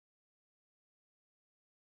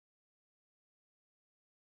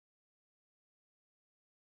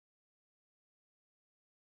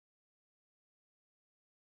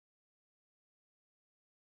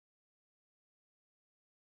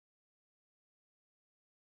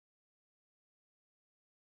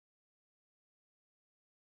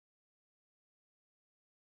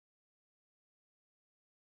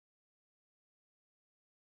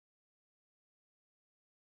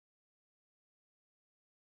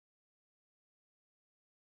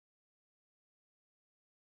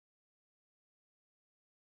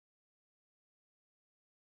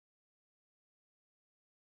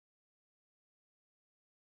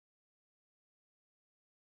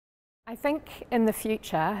I think in the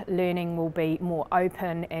future learning will be more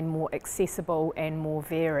open and more accessible and more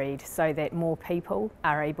varied, so that more people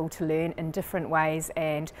are able to learn in different ways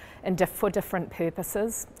and for different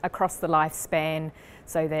purposes across the lifespan,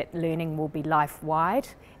 so that learning will be life-wide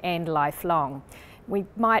and lifelong. We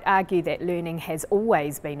might argue that learning has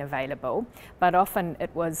always been available, but often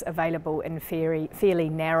it was available in fairly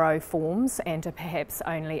narrow forms and to perhaps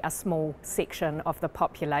only a small section of the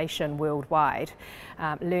population worldwide.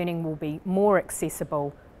 Learning will be more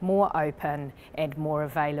accessible, more open and more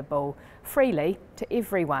available freely to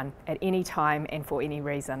everyone at any time and for any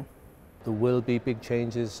reason. There will be big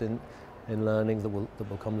changes in learning that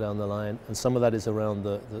will come down the line, and some of that is around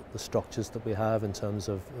the structures that we have in terms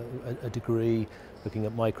of a degree, looking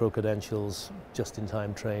at micro-credentials,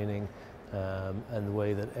 just-in-time training, and the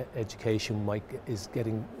way that education is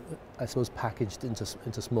getting, I suppose, packaged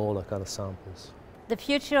into smaller kind of samples. The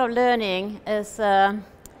future of learning is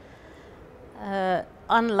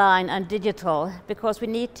online and digital, because we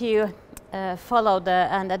need to follow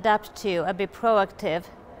and adapt to and be proactive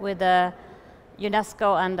with the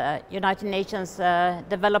UNESCO and United Nations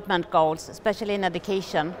development goals, especially in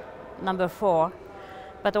education, number 4,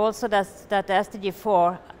 but also that the SDG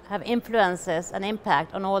 4 have influences and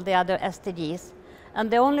impact on all the other SDGs.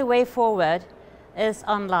 And the only way forward is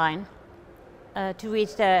online to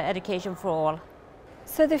reach the education for all.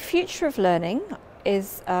 So the future of learning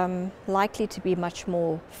is likely to be much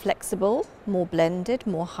more flexible, more blended,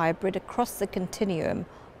 more hybrid across the continuum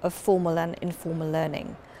of formal and informal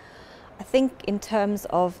learning. I think in terms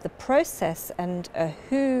of the process and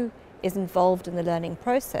who is involved in the learning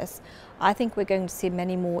process, I think we're going to see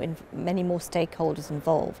many more stakeholders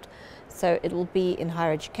involved. So it will be in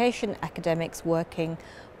higher education, academics working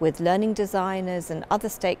with learning designers and other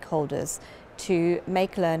stakeholders to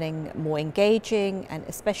make learning more engaging, and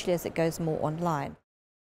especially as it goes more online.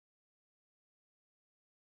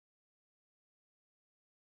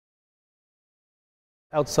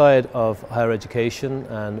 Outside of higher education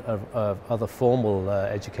and of other formal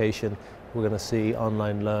education, we're going to see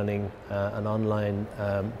online learning and online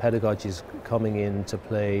pedagogies coming into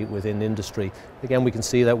play within industry. Again, we can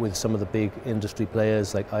see that with some of the big industry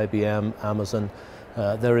players like IBM, Amazon.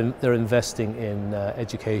 They're investing in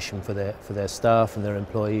education for their staff and their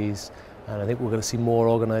employees, and I think we're going to see more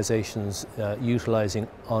organizations utilizing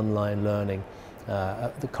online learning.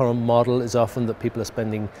 The current model is often that people are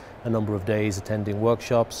spending a number of days attending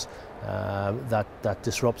workshops. That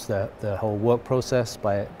disrupts their whole work process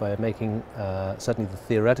by making certainly the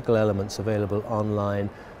theoretical elements available online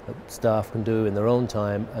that staff can do in their own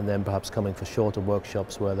time, and then perhaps coming for shorter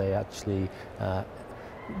workshops where they actually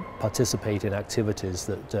participate in activities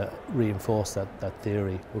that reinforce that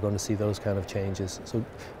theory. We're going to see those kind of changes. So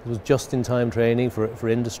it was just-in-time training for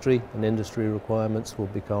industry, and industry requirements will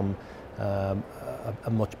become a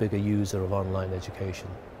much bigger user of online education.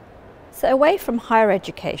 So away from higher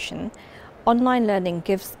education, online learning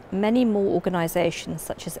gives many more organisations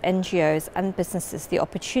such as NGOs and businesses the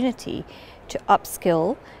opportunity to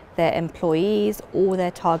upskill their employees or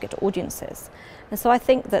their target audiences. And so I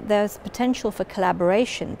think that there's potential for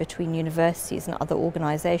collaboration between universities and other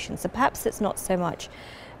organisations. So perhaps it's not so much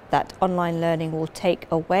that online learning will take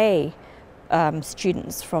away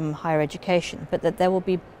students from higher education, but that there will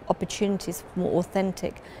be opportunities for more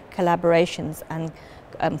authentic collaborations and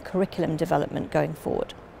curriculum development going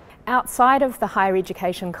forward. Outside of the higher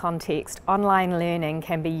education context, online learning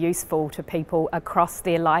can be useful to people across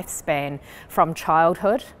their lifespan, from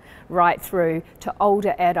childhood right through to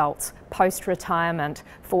older adults post-retirement,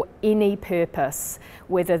 for any purpose,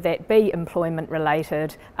 whether that be employment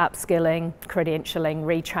related, upskilling, credentialing,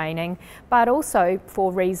 retraining, but also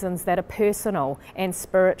for reasons that are personal and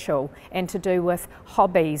spiritual and to do with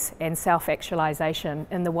hobbies and self-actualization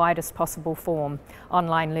in the widest possible form.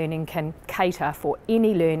 Online learning can cater for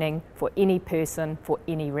any learning, for any person, for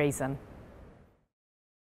any reason.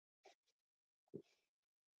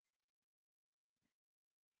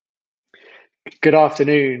 Good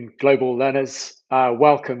afternoon, global learners.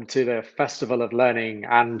 Welcome to the Festival of Learning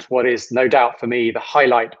and what is no doubt for me the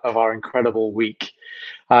highlight of our incredible week.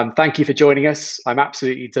 Thank you for joining us. I'm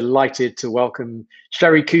absolutely delighted to welcome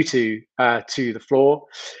Sherry Coutu to the floor.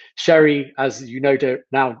 Sherry, as you no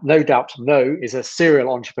doubt know, is a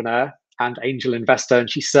serial entrepreneur and angel investor, and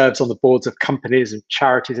she serves on the boards of companies and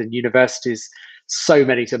charities and universities, so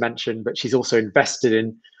many to mention, but she's also invested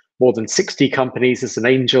in more than 60 companies as an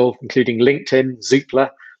angel, including LinkedIn,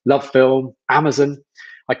 Zoopla, LoveFilm, Amazon.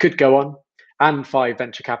 I could go on, and 5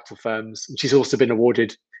 venture capital firms. And she's also been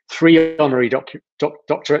awarded 3 honorary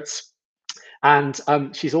doctorates And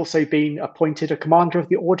she's also been appointed a Commander of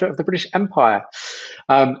the Order of the British Empire.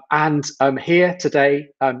 Here today,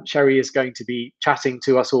 Sherry is going to be chatting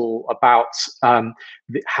to us all about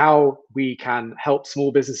how we can help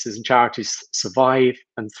small businesses and charities survive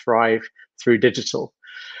and thrive through digital.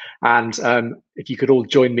 And if you could all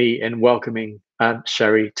join me in welcoming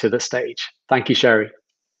Sherry to the stage. Thank you, Sherry.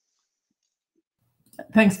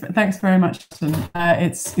 Thanks very much.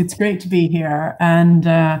 It's great to be here,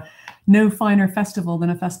 and no finer festival than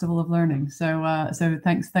a festival of learning. So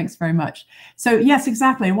thanks very much. So yes,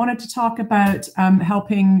 exactly. I wanted to talk about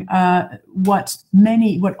helping what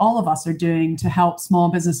all of us are doing to help small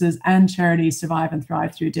businesses and charities survive and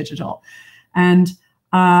thrive through digital. And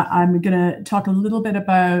I'm going to talk a little bit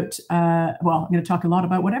about, I'm going to talk a lot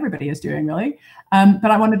about what everybody is doing, really.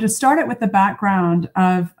 But I wanted to start it with the background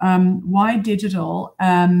of why digital.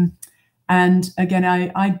 And again,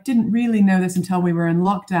 I didn't really know this until we were in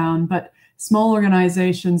lockdown, but small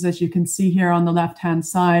organizations, as you can see here on the left-hand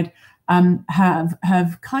side,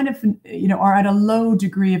 have kind of, are at a low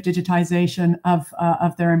degree of digitization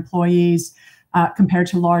of their employees. Compared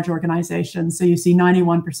to large organizations. So you see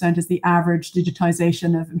 91% is the average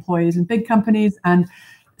digitization of employees in big companies, and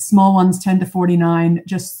small ones tend to 49,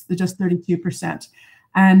 just 32%.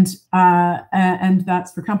 And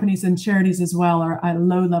that's for companies and charities as well, are at a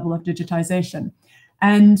low level of digitization.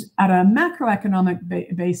 And at a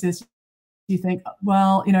macroeconomic basis, you think,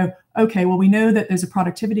 well, okay, well, we know that there's a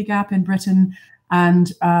productivity gap in Britain,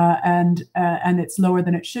 and it's lower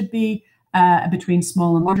than it should be. Between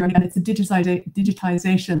small and larger, and it's the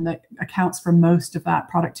digitization that accounts for most of that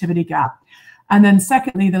productivity gap. And then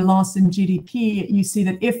secondly, the loss in GDP, you see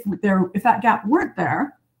that if that gap weren't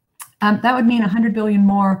there, that would mean 100 billion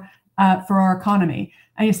more for our economy.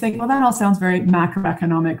 And you think, well, that all sounds very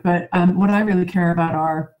macroeconomic, but what I really care about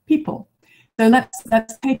are people. So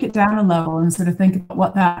let's take it down a level and sort of think about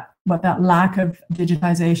what that lack of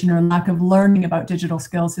digitization or lack of learning about digital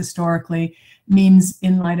skills historically means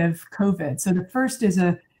in light of COVID. So the first is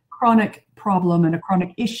a chronic problem and a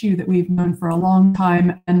chronic issue that we've known for a long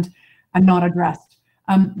time and not addressed.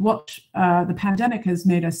 What the pandemic has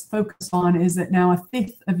made us focus on is that now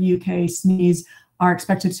 1/5 of UK SMEs are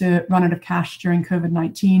expected to run out of cash during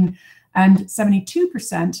COVID-19. And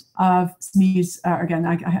 72% of SMEs, again,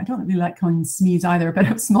 I don't really like calling them SMEs either, but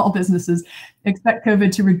of small businesses, expect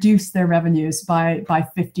COVID to reduce their revenues by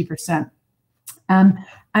 50%. And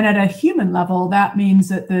at a human level, that means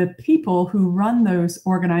that the people who run those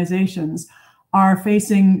organizations are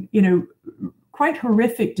facing, quite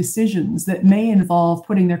horrific decisions that may involve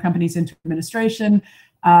putting their companies into administration,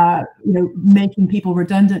 making people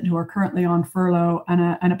redundant who are currently on furlough,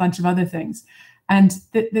 and a bunch of other things. And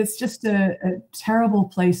that's just a terrible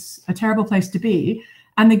place to be.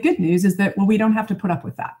 And the good news is that, well, we don't have to put up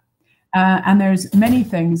with that. And there's many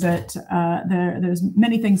things that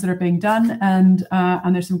are being done, and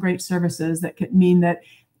there's some great services that could mean that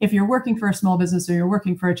if you're working for a small business or you're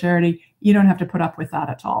working for a charity, you don't have to put up with that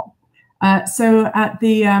at all. So at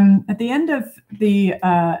the end of the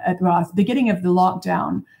beginning of the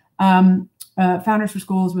lockdown, Founders for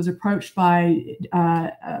Schools was approached by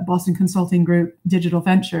Boston Consulting Group Digital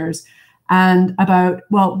Ventures, and about,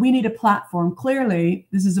 well, we need a platform. Clearly,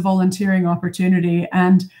 this is a volunteering opportunity,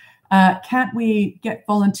 and can't we get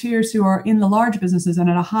volunteers who are in the large businesses and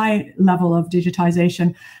at a high level of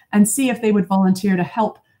digitization, and see if they would volunteer to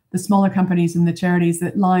help the smaller companies and the charities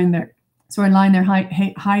that line their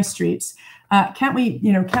high streets? Can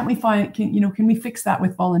we fix that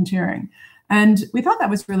with volunteering? And we thought that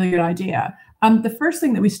was a really good idea. The first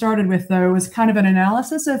thing that we started with, though, was kind of an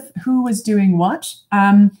analysis of who was doing what.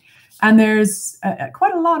 And there's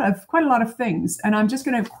quite a lot of things. And I'm just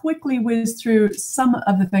going to quickly whiz through some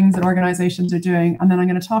of the things that organizations are doing. And then I'm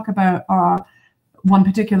going to talk about one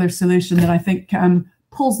particular solution that I think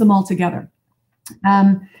pulls them all together.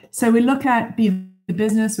 So we look at the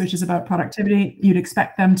business, which is about productivity. You'd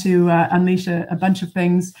expect them to unleash a bunch of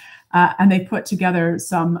things. And they put together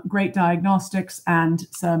some great diagnostics and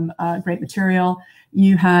some great material.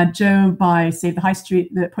 You had Joe by Save the High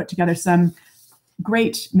Street that put together some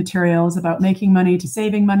great materials about making money to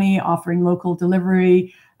saving money, offering local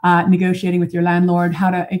delivery, negotiating with your landlord, how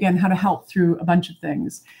to help through a bunch of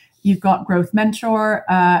things. You've got Growth Mentor,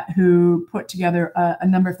 who put together a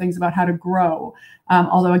number of things about how to grow.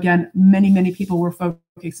 Although again, many people were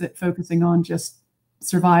focusing on just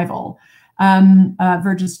survival.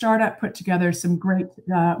 Virgin Startup put together some great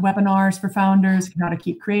webinars for founders, how to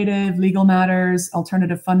keep creative, legal matters,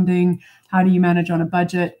 alternative funding, how do you manage on a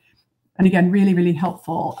budget? And again, really, really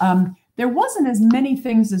helpful. There wasn't as many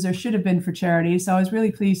things as there should have been for charities. So I was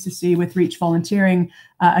really pleased to see with Reach Volunteering,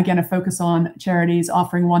 again, a focus on charities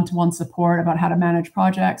offering one-to-one support about how to manage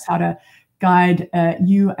projects, how to guide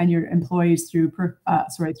you and your employees through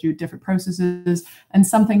different processes, and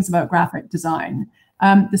some things about graphic design.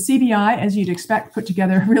 The CBI, as you'd expect, put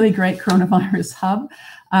together a really great coronavirus hub,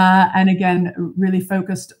 and again, really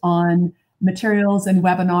focused on materials and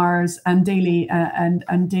webinars and daily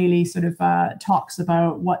daily sort of talks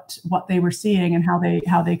about what they were seeing and how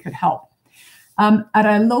they could help. At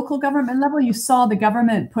a local government level, you saw the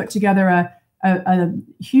government put together a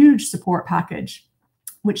huge support package,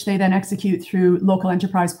 which they then execute through local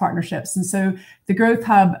enterprise partnerships. And so the Growth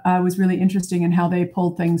Hub was really interesting in how they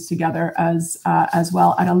pulled things together as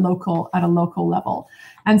well at a local level.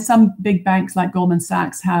 And some big banks like Goldman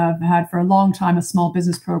Sachs have had for a long time a small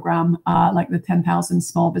business program, like the 10,000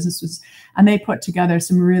 small businesses, and they put together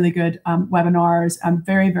some really good webinars and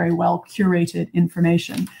very, very well curated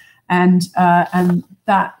information, and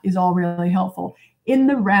that is all really helpful. In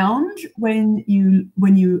the round, when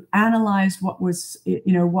you analyzed what was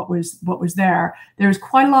there was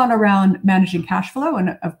quite a lot around managing cash flow,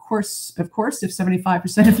 and of course, if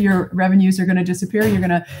 75% of your revenues are going to disappear, you're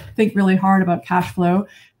going to think really hard about cash flow.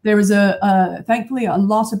 There was thankfully a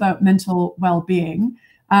lot about mental well-being,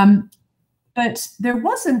 but there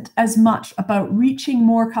wasn't as much about reaching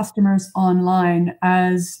more customers online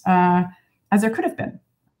as there could have been.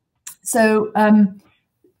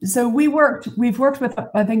 So we've worked with,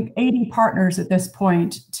 I think, 80 partners at this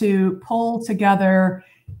point to pull together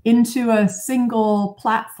into a single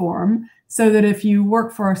platform so that if you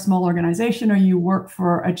work for a small organization or you work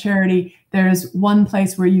for a charity, there's one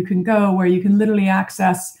place where you can go where you can literally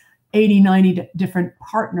access 80, 90 different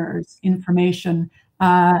partners' information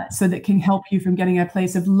so that can help you from getting a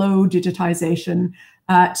place of low digitization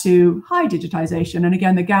to high digitization. And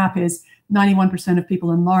again, the gap is 91% of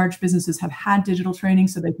people in large businesses have had digital training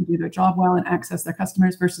so they can do their job well and access their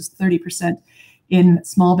customers versus 30% in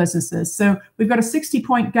small businesses. So we've got a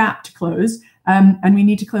 60-point gap to close, and we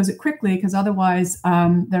need to close it quickly because otherwise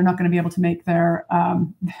they're not going to be able to make their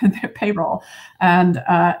payroll and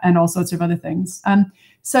all sorts of other things.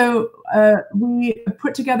 So we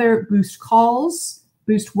put together Boost calls,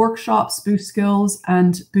 Boost workshops, Boost skills,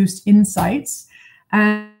 and Boost insights.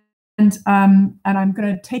 And I'm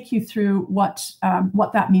going to take you through what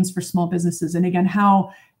that means for small businesses, and again,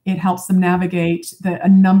 how it helps them navigate a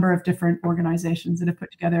number of different organizations that have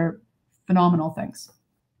put together phenomenal things.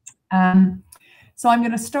 So I'm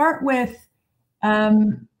going to start with,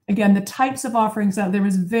 again, the types of offerings. There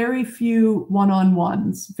was very few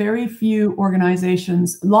one-on-ones, very few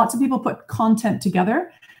organizations. Lots of people put content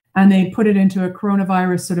together, and they put it into a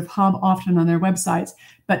coronavirus sort of hub, often on their websites.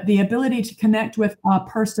 But the ability to connect with a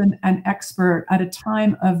person, an expert, at a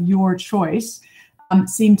time of your choice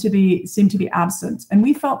seemed to be absent. And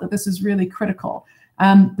we felt that this is really critical.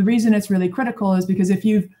 The reason it's really critical is because if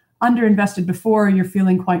you've underinvested before, you're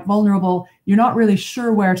feeling quite vulnerable, you're not really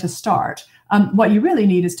sure where to start. What you really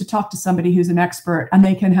need is to talk to somebody who's an expert, and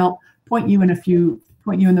they can help point you in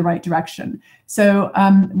the right direction. So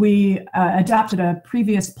we adapted a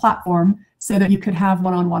previous platform so that you could have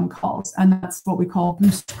one-on-one calls, and that's what we call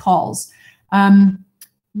Boost calls.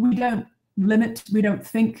 We don't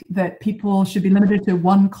think that people should be limited to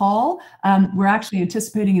one call. We're actually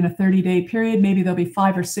anticipating in a 30-day period, maybe there'll be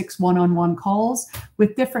 5 or 6 one-on-one calls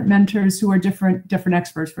with different mentors who are different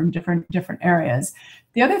experts from different areas.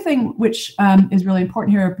 The other thing which is really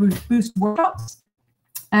important here are Boost workshops,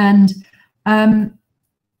 and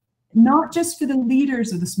not just for the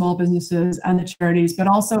leaders of the small businesses and the charities, but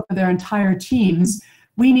also for their entire teams.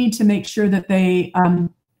 We need to make sure that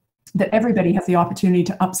that everybody has the opportunity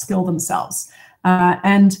to upskill themselves.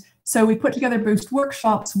 And so we put together Boost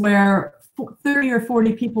workshops where 30 or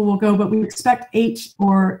 40 people will go, but we expect 8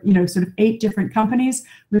 different companies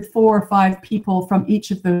with 4 or 5 people from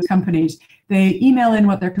each of those companies. They email in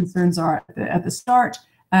what their concerns are at the start,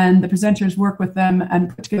 and the presenters work with them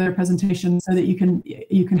and put together a presentation so that you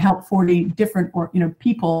can help 40 different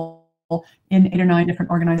people in 8 or 9 different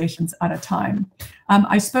organizations at a time.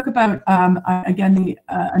 I spoke about again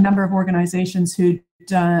a number of organizations who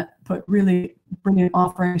put really brilliant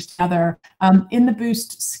offerings together. In the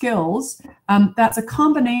Boost skills, that's a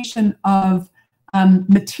combination of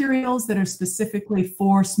materials that are specifically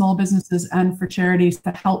for small businesses and for charities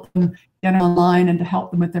to help them get online and to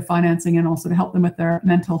help them with their financing and also to help them with their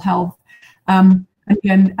mental health.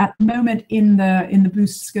 Again, at the moment in the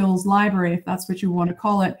Boost Skills library, if that's what you want to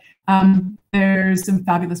call it, there's some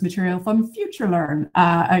fabulous material from FutureLearn.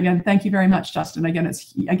 Again, thank you very much, Justin.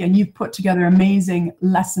 Again, you've put together amazing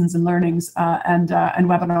lessons and learnings and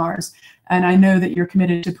webinars, and I know that you're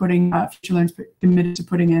committed to putting FutureLearn's committed to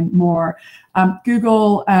putting in more.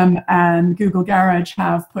 Google and Google Garage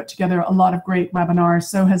have put together a lot of great webinars.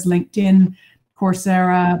 So has LinkedIn,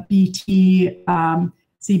 Coursera, BT.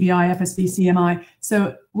 CBI, FSB, CMI.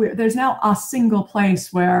 So there's now a single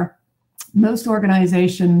place where most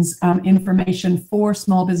organizations' information for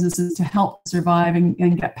small businesses to help survive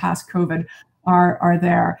and get past COVID are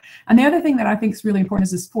there. And the other thing that I think is really important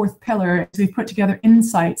is this fourth pillar. Is we've put together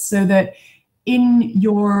insights so that in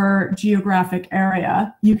your geographic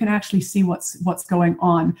area, you can actually see what's going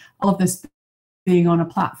on. All of this being on a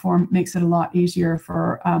platform makes it a lot easier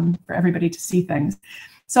for everybody to see things.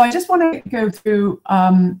 So I just want to go through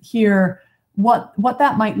here what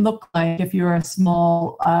that might look like if you're a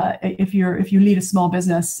small if you lead a small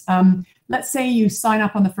business. Let's say you sign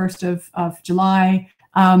up on the 1st of July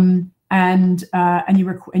and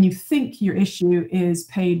you think your issue is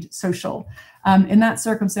paid social. In that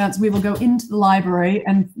circumstance, we will go into the library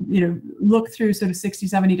and look through sort of 60,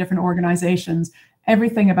 70 different organizations,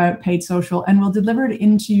 everything about paid social, and we'll deliver it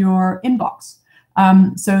into your inbox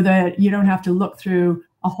so that you don't have to look through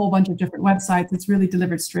a whole bunch of different websites. It's really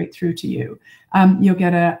delivered straight through to you. You'll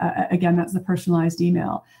get again, that's the personalized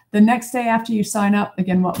email. The next day after you sign up,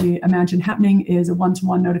 again, what we imagine happening is a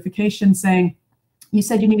one-to-one notification saying, you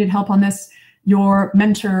said you needed help on this. Your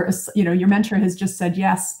mentor, your mentor has just said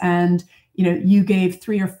yes, and you gave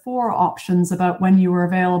 3 or 4 options about when you were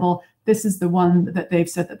available. This is the one that they've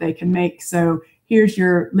said that they can make. So here's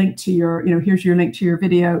your link to your, here's your link to your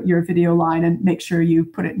video line, and make sure you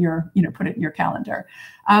put it in your calendar.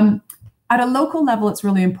 At a local level, it's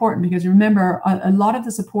really important because remember, a lot of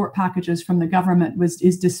the support packages from the government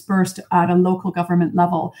is dispersed at a local government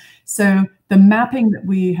level. So the mapping that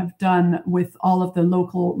we have done with all of the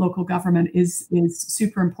local government is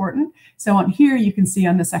super important. So on here, you can see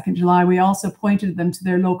on the 2nd July, we also pointed them to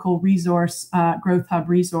their local resource, Growth Hub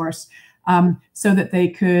resource, so that they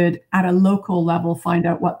could, at a local level, find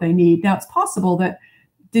out what they need. Now, it's possible that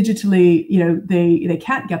digitally, they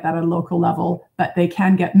can't get that at a local level, but they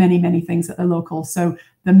can get many things at the local. So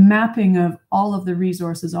the mapping of all of the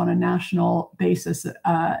resources on a national basis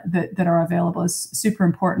that are available is super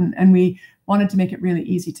important, and we wanted to make it really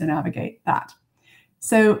easy to navigate that.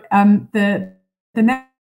 So the next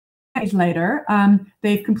days later,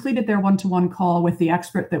 they've completed their one-to-one call with the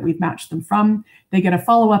expert that we've matched them from. They get a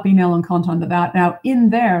follow-up email and content of that. Now in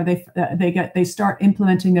there, they start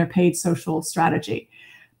implementing their paid social strategy.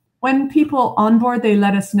 When people onboard, they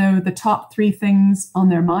let us know the top 3 things on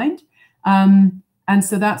their mind, and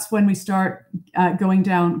so that's when we start going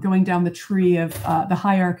down the tree of the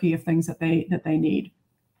hierarchy of things that they need.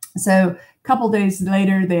 So a couple days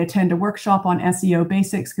later, they attend a workshop on SEO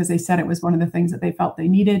basics because they said it was one of the things that they felt they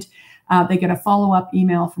needed. They get a follow-up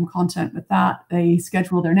email from content with that. They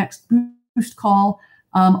schedule their next boost call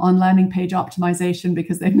on landing page optimization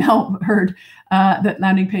because they've now heard that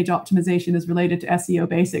landing page optimization is related to SEO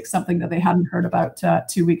basics, something that they hadn't heard about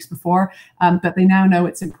 2 weeks before, but they now know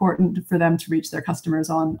it's important for them to reach their customers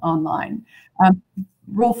online.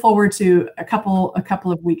 Roll forward to a couple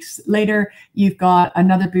of weeks later, you've got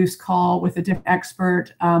another boost call with a different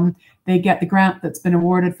expert. They get the grant that's been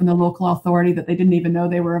awarded from the local authority that they didn't even know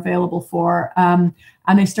they were available for, and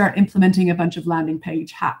they start implementing a bunch of landing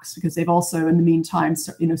page hacks because they've also, in the meantime,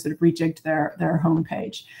 sort of rejigged their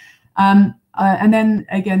homepage. And then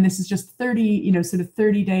again, this is just 30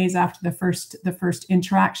 days after the first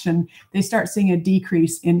interaction, they start seeing a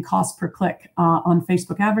decrease in cost per click on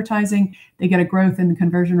Facebook advertising. They get a growth in the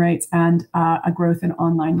conversion rates and a growth in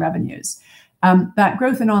online revenues. That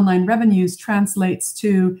growth in online revenues translates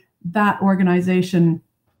to that organization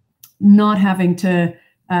not having to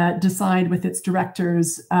decide with its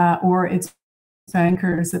directors or its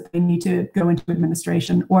bankers that they need to go into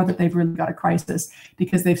administration or that they've really got a crisis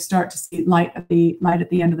because they've started to see light at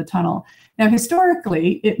the end of the tunnel. Now,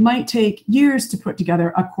 historically, it might take years to put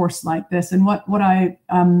together a course like this. And what I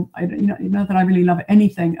that I really love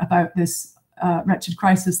anything about this wretched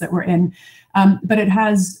crisis that we're in, but it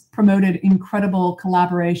has promoted incredible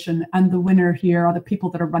collaboration. And the winner here are the people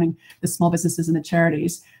that are running the small businesses and the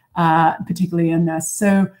charities, particularly in this.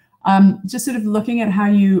 So just sort of looking at how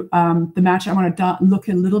you, the match, I want to look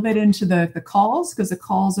a little bit into the calls, because the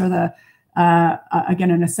calls are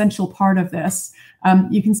again, an essential part of this.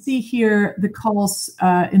 You can see here the calls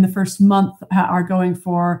in the first month are going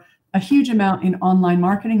for a huge amount in online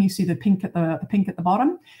marketing. You see the pink at the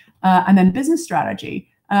bottom, and then business strategy.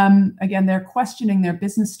 Again, they're questioning their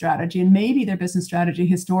business strategy, and maybe their business strategy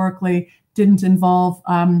historically didn't involve,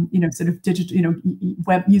 sort of digital,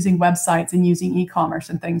 using websites and using e-commerce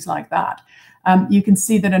and things like that. You can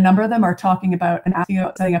see that a number of them are talking about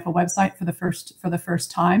setting up a website for the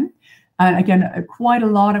first time. And again, quite a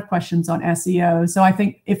lot of questions on SEO. So I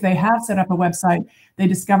think if they have set up a website, they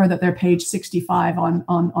discover that they're page 65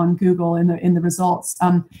 on Google in the results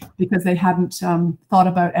because they hadn't thought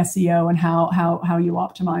about SEO and how you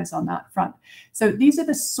optimize on that front. So these are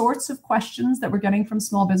the sorts of questions that we're getting from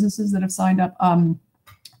small businesses that have signed up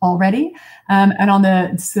already. And on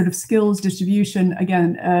the sort of skills distribution,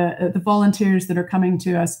 again, the volunteers that are coming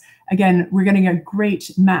to us, again, we're getting a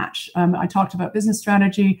great match. I talked about business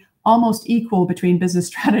strategy, almost equal between business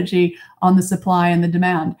strategy on the supply and the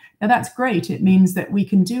demand. Now that's great. It means that we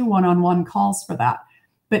can do one-on-one calls for that.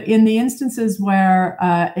 But in the instances where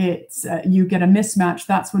you get a mismatch,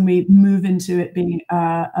 that's when we move into it being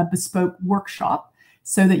a bespoke workshop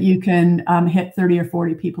so that you can hit 30 or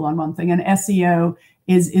 40 people on one thing. And SEO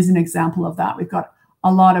is an example of that. We've got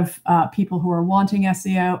a lot of people who are wanting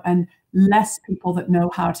SEO and less people that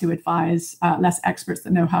know how to advise, less experts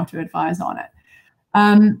that know how to advise on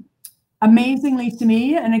it. Amazingly to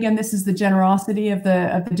me, and again, this is the generosity of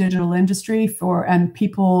the digital industry and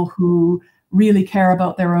people who really care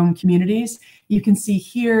about their own communities. You can see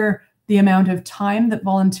here the amount of time that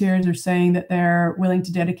volunteers are saying that they're willing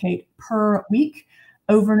to dedicate per week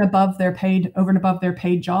over and above their paid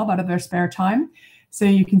job out of their spare time. So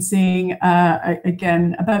you can see,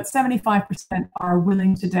 again, about 75% are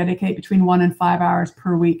willing to dedicate between 1 and 5 hours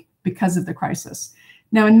per week because of the crisis.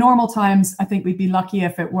 Now, in normal times, I think we'd be lucky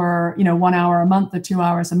if it were, 1 hour a month or 2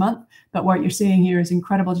 hours a month. But what you're seeing here is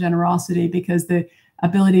incredible generosity because the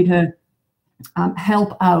ability to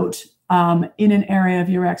help out in an area of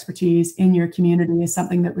your expertise in your community is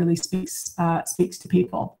something that really speaks to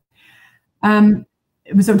people.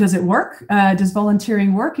 So does it work? Does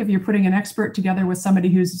volunteering work? If you're putting an expert together with somebody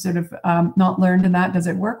who's sort of not learned in that, does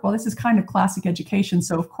it work? Well, this is kind of classic education.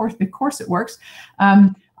 So of course it works.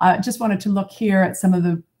 I just wanted to look here at some of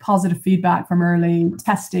the positive feedback from early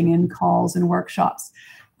testing in calls and workshops.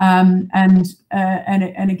 And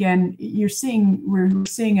again, we're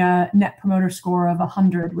seeing a net promoter score of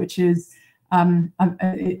 100, which is an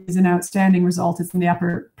outstanding result. It's in the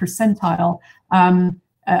upper percentile.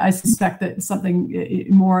 I suspect that something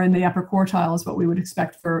more in the upper quartile is what we would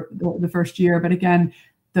expect for the first year. But again,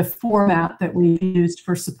 the format that we used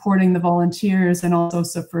for supporting the volunteers and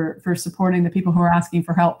also for supporting the people who are asking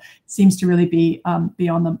for help seems to really be on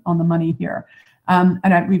the money here.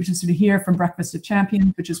 We've just sort of hear from Breakfast of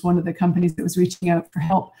Champions, which is one of the companies that was reaching out for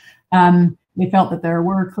help. They felt that there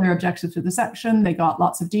were clear objectives to the section. They got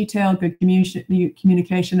lots of detail, good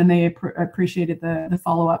communication, and they appreciated the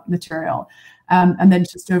follow-up material. And then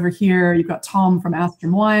just over here, you've got Tom from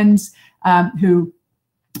Aston Wines, who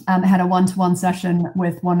had a one-to-one session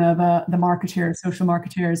with one of the marketeers, social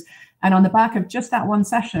marketeers. And on the back of just that one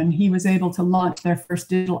session, he was able to launch their first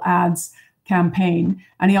digital ads campaign.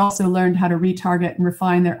 And he also learned how to retarget and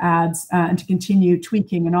refine their ads and to continue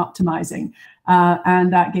tweaking and optimizing.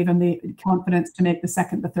 And that gave him the confidence to make the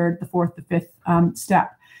second, the third, the fourth, the fifth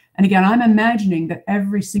step. And again, I'm imagining that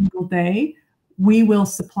every single day, we will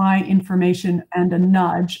supply information and a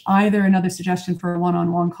nudge, either another suggestion for a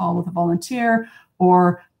one-on-one call with a volunteer,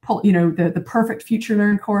 or pull, the perfect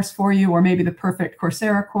FutureLearn course for you, or maybe the perfect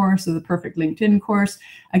Coursera course or the perfect LinkedIn course.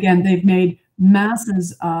 Again, they've made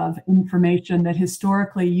masses of information that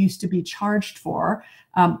historically used to be charged for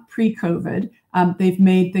pre-COVID. They've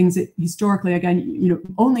made things that historically, again,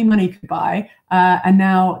 only money could buy, and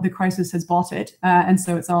now the crisis has bought it, and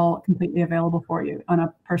so it's all completely available for you on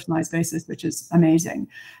a personalized basis, which is amazing.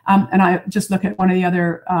 And I just look at one of the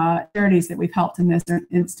other charities that we've helped in this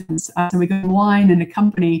instance. So we go from wine and a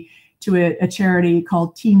company to a charity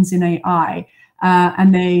called Teens in AI,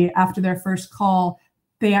 and they, after their first call,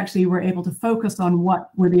 they actually were able to focus on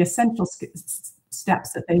what were the essential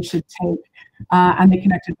steps that they should take, and they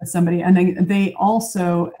connected with somebody. And then they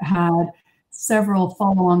also had several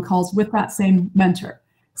follow-on calls with that same mentor.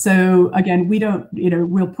 So again, we don't,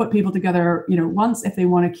 we'll put people together, once. If they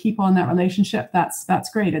want to keep on that relationship,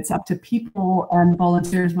 that's great. It's up to people and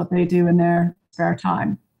volunteers what they do in their spare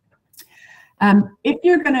time. If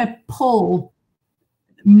you're going to pull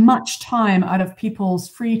much time out of people's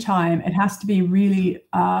free time, it has to be really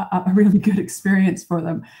a really good experience for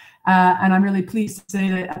them. And I'm really pleased to say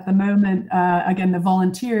that at the moment, again, the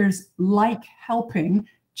volunteers like helping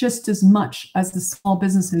just as much as the small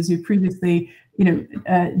businesses who previously,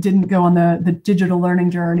 didn't go on the digital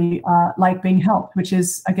learning journey like being helped, which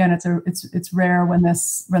is, again, it's rare when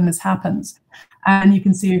this happens. And you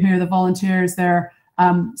can see here the volunteers there.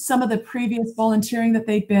 Some of the previous volunteering that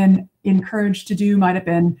they've been encouraged to do might have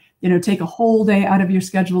been, take a whole day out of your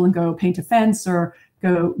schedule and go paint a fence, or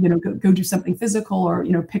go do something physical, or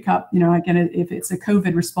pick up, again, if it's a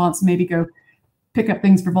COVID response, maybe go pick up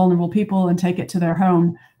things for vulnerable people and take it to their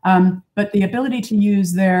home. But the ability to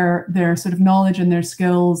use their sort of knowledge and their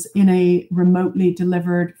skills in a remotely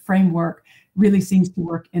delivered framework really seems to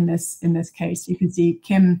work in this case. You can see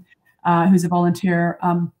Kim, who's a volunteer,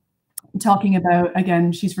 talking about,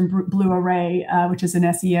 again, she's from Blue Array, which is an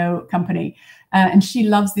SEO company, and she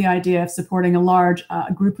loves the idea of supporting a large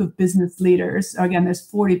group of business leaders. So again, there's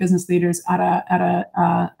 40 business leaders at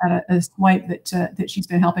a swipe that she's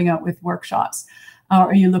been helping out with workshops.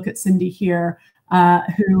 Or you look at Cindy here,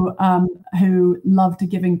 who loved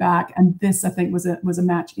giving back, and this, I think, was a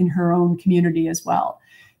match in her own community as well.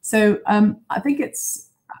 So I think it's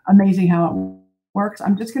amazing how it works.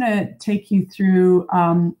 I'm just going to take you through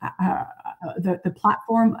the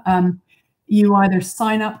platform. You either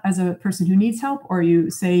sign up as a person who needs help, or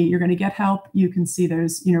you say you're going to get help. You can see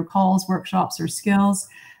there's calls, workshops, or skills,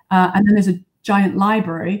 and then there's a giant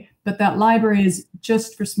library. But that library is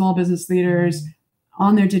just for small business leaders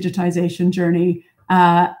on their digitization journey,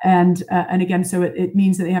 and again, so it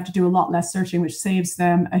means that they have to do a lot less searching, which saves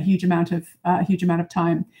them a huge amount of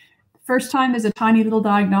time. First time, there's a tiny little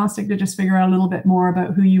diagnostic to just figure out a little bit more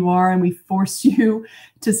about who you are, and we force you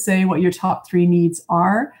to say what your top 3 needs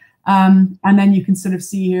are. And then you can sort of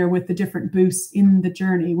see here with the different boosts in the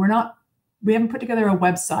journey. We haven't put together a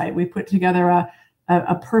website. We put together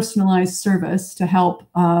a personalized service to help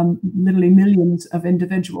literally millions of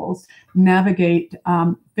individuals navigate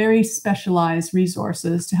very specialized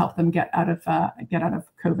resources to help them get out of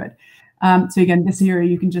COVID. So again, this here,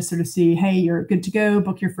 you can just sort of see, hey, you're good to go,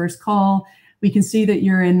 book your first call. We can see that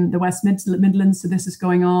you're in the West Midlands, so this is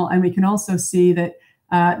going on. And we can also see that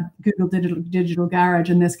Google Digital Garage,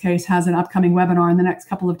 in this case, has an upcoming webinar in the next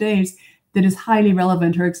couple of days that is highly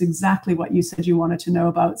relevant, or it's exactly what you said you wanted to know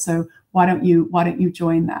about. So why don't you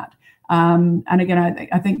join that? And again,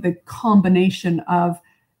 I think the combination of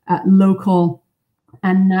local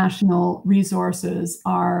and national resources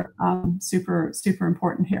are super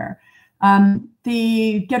important here.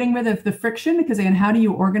 The getting rid of the friction, because again, how do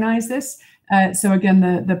you organize this? So again,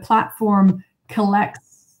 the platform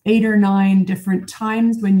collects 8 or 9 different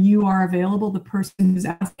times when you are available, the person who's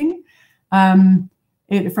asking.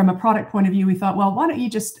 From a product point of view, we thought, well, why don't you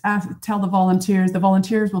just tell the volunteers? The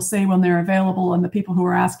volunteers will say when they're available, and the people who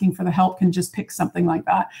are asking for the help can just pick something like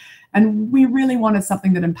that. And we really wanted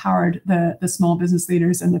something that empowered the small business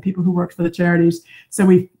leaders and the people who worked for the charities. So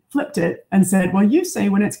we flipped it and said, well, you say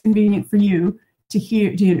when it's convenient for you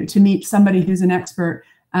to meet somebody who's an expert,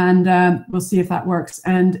 and we'll see if that works.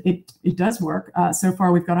 And it does work. So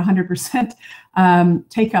far, we've got 100%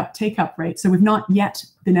 take up rate. So we've not yet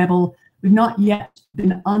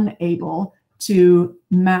been unable to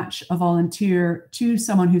match a volunteer to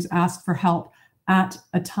someone who's asked for help at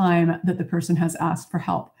a time that the person has asked for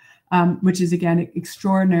help, which is, again,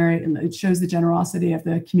 extraordinary. It shows the generosity of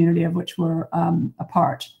the community of which we're a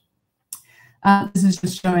part. This is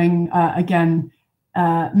just showing, again,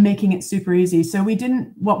 making it super easy. So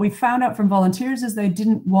what we found out from volunteers is they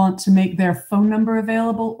didn't want to make their phone number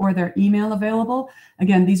available or their email available.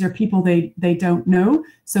 Again, these are people they don't know.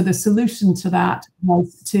 So the solution to that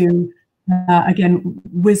was to, again,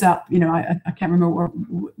 whiz up, I can't remember,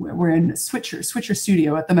 we're in Switcher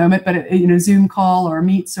Studio at the moment, but Zoom call or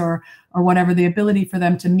Meets or whatever, the ability for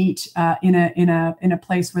them to meet in a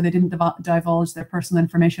place where they didn't divulge their personal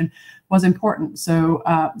information was important. So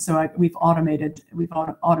we've automated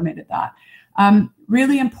that.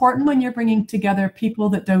 Really important when you're bringing together people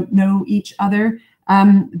that don't know each other,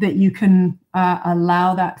 that you can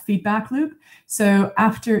allow that feedback loop. So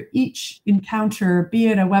after each encounter, be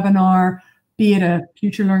it a webinar, be it a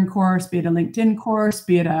FutureLearn course, be it a LinkedIn course,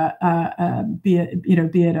 be it a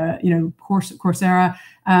Coursera,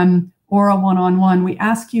 or a one-on-one, we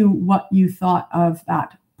ask you what you thought of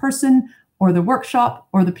that person or the workshop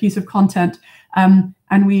or the piece of content, and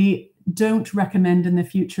we don't recommend in the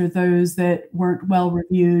future those that weren't well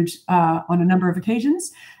reviewed on a number of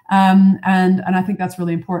occasions, and I think that's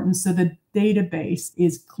really important. So the database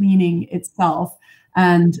is cleaning itself,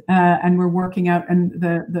 and we're working out, and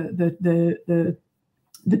the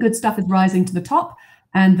good stuff is rising to the top,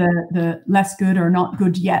 and the less good or not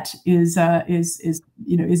good yet is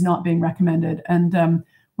not being recommended. And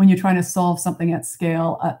when you're trying to solve something at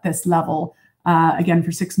scale at this level, again,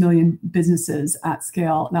 for 6 million businesses at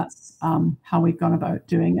scale. That's how we've gone about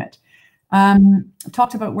doing it.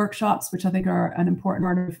 Talked about workshops, which I think are an important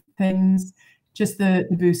part of things. Just the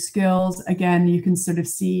boost skills. Again, you can sort of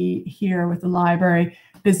see here with the library,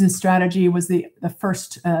 business strategy was the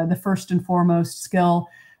first and foremost skill.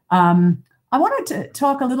 I wanted to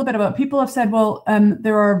talk a little bit about, people have said, well,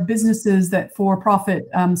 there are businesses that for-profit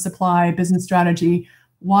supply business strategy.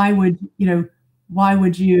 Why would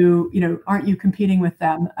you, aren't you competing with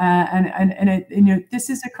them? This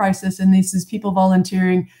is a crisis, and this is people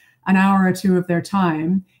volunteering an hour or two of their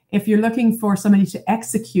time. If you're looking for somebody to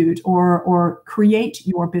execute or create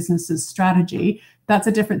your business's strategy, that's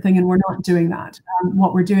a different thing, and we're not doing that.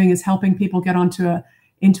 What we're doing is helping people get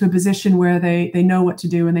into a position where they know what to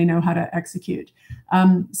do and they know how to execute.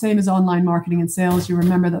 Same as online marketing and sales. You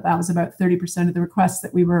remember that was about 30% of the requests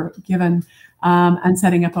that we were given, and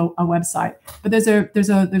setting up a website. But there's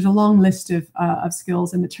a long list of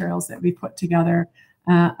skills and materials that we put together,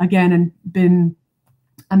 again, and been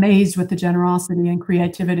amazed with the generosity and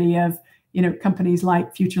creativity of companies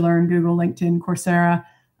like FutureLearn, Google, LinkedIn, Coursera.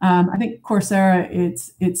 I think Coursera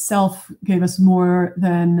itself gave us more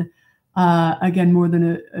than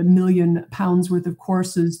 £1 million worth of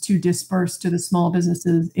courses to disperse to the small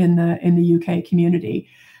businesses in the UK community.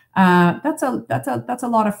 That's a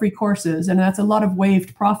lot of free courses, and that's a lot of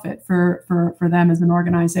waived profit for them as an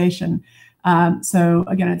organization. So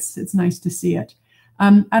again, it's nice to see it.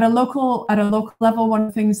 At a local level, one of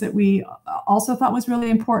the things that we also thought was really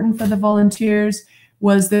important for the volunteers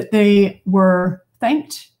was that they were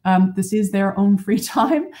thanked. This is their own free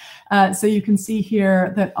time. So you can see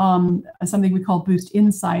here that something we call Boost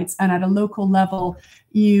Insights, and at a local level,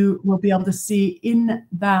 you will be able to see in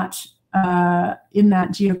that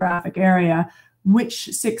geographic area which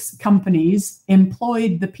 6 companies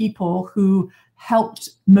employed the people who helped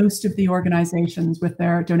most of the organizations with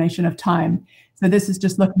their donation of time. So this is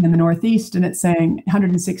just looking in the Northeast, and it's saying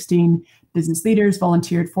 116 business leaders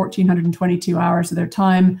volunteered 1,422 hours of their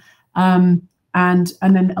time. And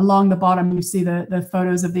then along the bottom, you see the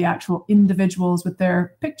photos of the actual individuals with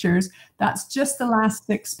their pictures. That's just the last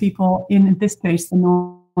 6 people, in this case,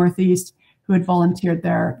 the Northeast, who had volunteered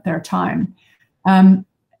their time.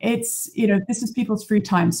 This is people's free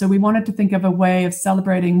time. So we wanted to think of a way of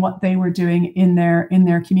celebrating what they were doing in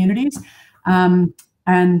their communities.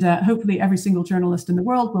 And hopefully every single journalist in the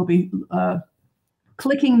world will be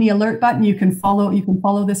clicking the alert button. You can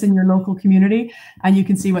follow this in your local community, and you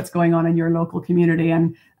can see what's going on in your local community.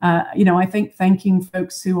 And I think thanking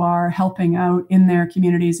folks who are helping out in their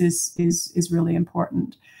communities is really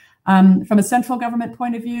important. From a central government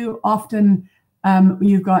point of view, often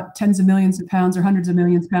you've got tens of millions of pounds or hundreds of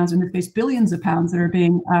millions of pounds, in this case billions of pounds, that are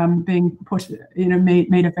being put,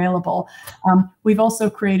 made available. We've also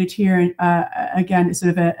created here again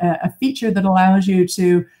sort of a feature that allows you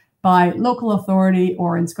to, by local authority,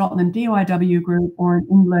 or in Scotland DIW group, or in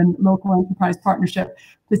England local enterprise partnership,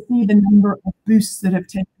 to see the number of boosts that have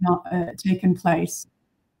taken place.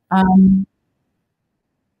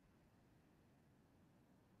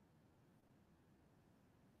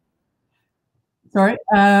 Sorry.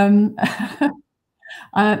 And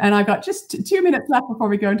I've got just 2 minutes left before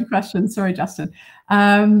we go into questions. Sorry, Justin.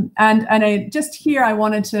 And just here, I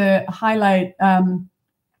wanted to highlight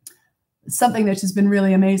something that has been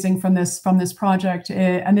really amazing from this project.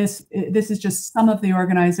 And this is just some of the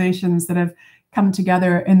organizations that have come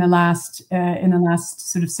together in the last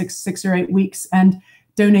sort of six or 8 weeks and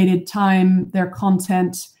donated time, their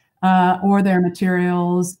content, or their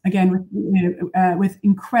materials, again with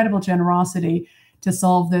incredible generosity, to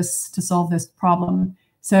solve this problem.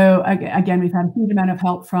 So again, we've had a huge amount of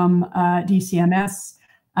help from DCMS,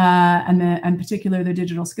 and particularly the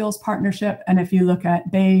Digital Skills Partnership. And if you look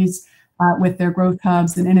at Bays with their growth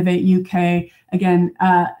hubs, and Innovate UK, again,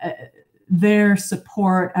 their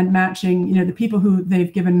support and matching, the people who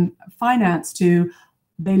they've given finance to,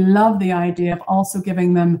 they love the idea of also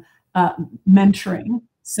giving them mentoring,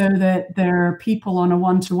 so that their people on a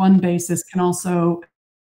one-to-one basis can also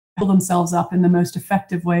build themselves up in the most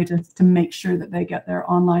effective way to make sure that they get their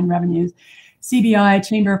online revenues. CBI,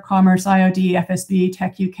 Chamber of Commerce, IOD, FSB,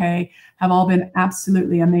 Tech UK have all been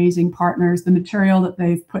absolutely amazing partners. The material that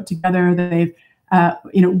they've put together, that they've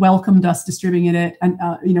welcomed us distributing it,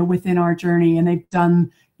 and within our journey, and they've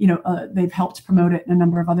done, they've helped promote it and a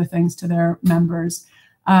number of other things to their members.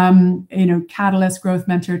 Catalyst, Growth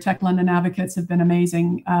Mentor, Tech London Advocates have been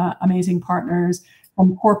amazing partners.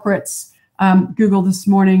 From corporates, Google this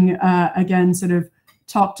morning again sort of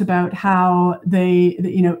talked about how they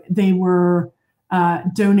were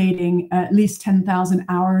donating at least 10,000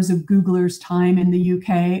 hours of Googlers' time in the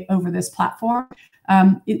UK over this platform.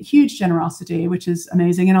 Huge generosity, which is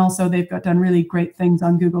amazing. And also they've done really great things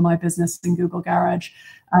on Google My Business and Google Garage.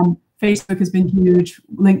 Facebook has been huge.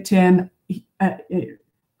 LinkedIn,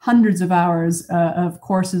 hundreds of hours of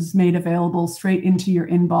courses made available straight into your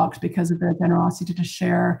inbox because of their generosity to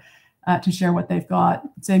share what they've got.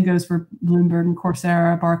 Same goes for Bloomberg and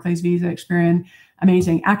Coursera, Barclays, Visa, Experian.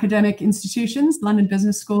 Amazing. Academic institutions, London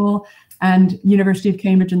Business School and University of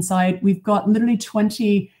Cambridge inside. We've got literally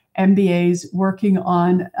 20 MBAs working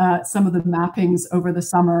on some of the mappings over the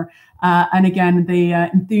summer, and again, the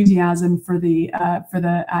enthusiasm for the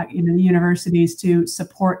universities to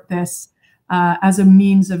support this as a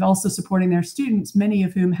means of also supporting their students, many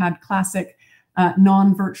of whom had classic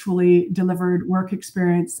non-virtually delivered work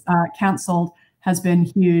experience cancelled, has been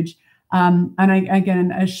huge. And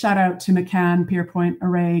again, a shout out to McCann, Peerpoint,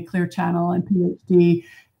 Array, Clear Channel, and PhD.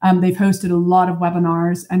 They've hosted a lot of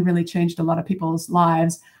webinars and really changed a lot of people's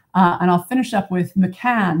lives. And I'll finish up with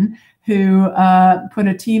McCann, who put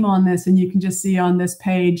a team on this, and you can just see on this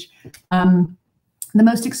page the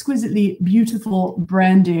most exquisitely beautiful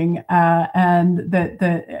branding and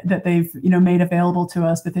that they've made available to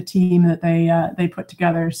us with the team that they put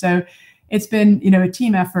together. So it's been a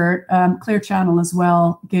team effort. Clear Channel as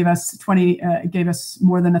well gave us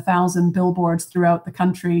more than 1,000 billboards throughout the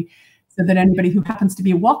country, so that anybody who happens to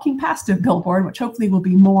be walking past a billboard, which hopefully will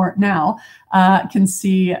be more now, can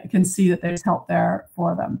see that there's help there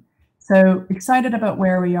for them. So excited about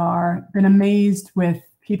where we are. Been amazed with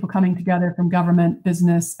people coming together from government,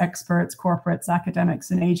 business, experts, corporates,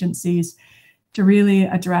 academics, and agencies to really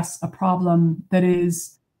address a problem that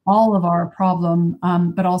is all of our problem,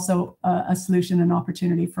 but also a solution and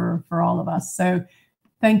opportunity for all of us. So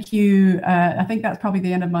thank you. I think that's probably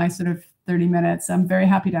the end of my sort of 30 minutes. I'm very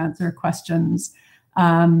happy to answer questions.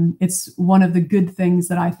 It's one of the good things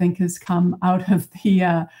that I think has come out of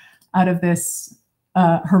this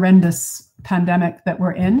horrendous pandemic that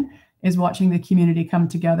we're in, is watching the community come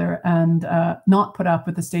together and not put up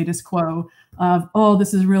with the status quo of, oh,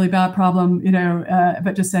 this is a really bad problem,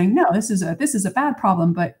 but just saying, no, this is a bad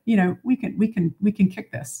problem, but we can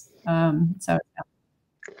kick this. So. Yeah.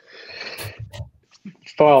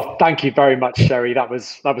 Well, thank you very much, Sherry. That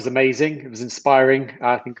was amazing. It was inspiring.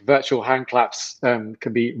 I think virtual hand claps can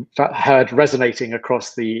be heard resonating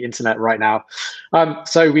across the internet right now.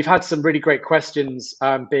 So we've had some really great questions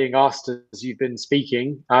being asked as you've been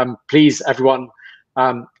speaking. Please, everyone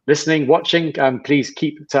listening, watching, please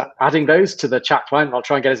keep adding those to the chat line. I'll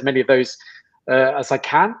try and get as many of those as I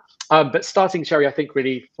can. But starting, Sherry, I think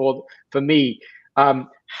really for me,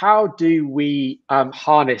 how do we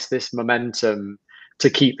harness this momentum to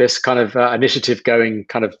keep this kind of initiative going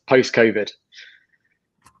kind of post-COVID?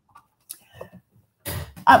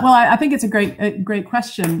 Well, I think it's a great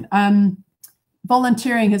question.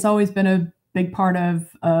 Volunteering has always been a big part of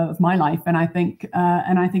my life, and I think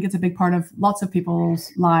it's a big part of lots of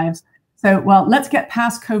people's lives. So, well, let's get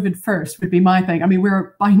past COVID first would be my thing. I mean,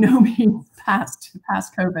 we're by no means past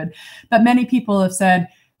COVID, but many people have said,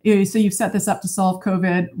 so you've set this up to solve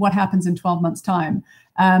COVID. What happens in 12 months' time?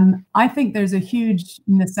 I think there's a huge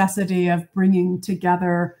necessity of bringing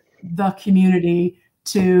together the community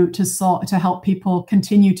to help people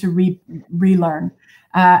continue to relearn.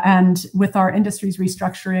 And with our industries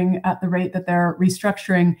restructuring at the rate that they're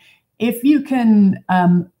restructuring, if you can,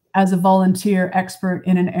 as a volunteer expert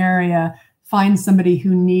in an area, find somebody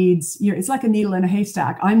who needs, it's like a needle in a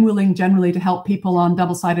haystack. I'm willing generally to help people on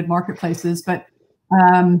double-sided marketplaces, but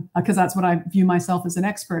because that's what I view myself as an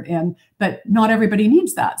expert in, but not everybody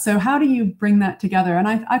needs that. So how do you bring that together? And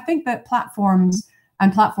I think that platforms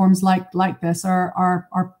like this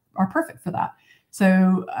are perfect for that.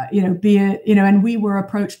 So, be it, and we were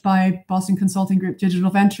approached by Boston Consulting Group Digital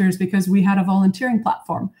Ventures because we had a volunteering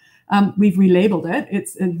platform. We've relabeled it.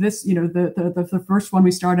 It's this, the first one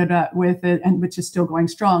we started with, and which is still going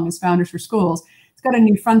strong, is Founders for Schools. It's got a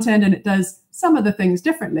new front end and it does some of the things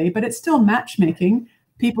differently, but it's still matchmaking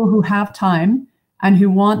people who have time and who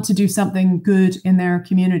want to do something good in their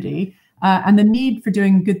community. And the need for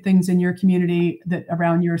doing good things in your community that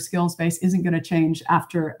around your skills base isn't going to change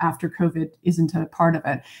after COVID isn't a part of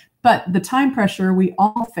it. But the time pressure we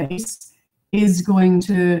all face is going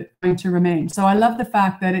to remain. So I love the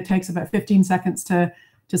fact that it takes about 15 seconds to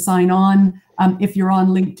sign on. If you're on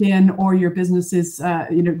LinkedIn or your business is,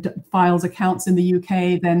 files accounts in the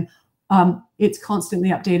UK, then it's constantly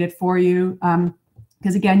updated for you.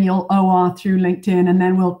 Because again, you'll OAuth through LinkedIn and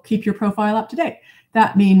then we'll keep your profile up to date.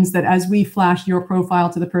 That means that as we flash your profile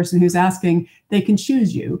to the person who's asking, they can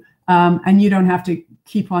choose you and you don't have to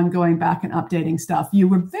keep on going back and updating stuff. You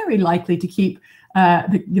were very likely to keep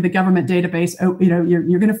the government database.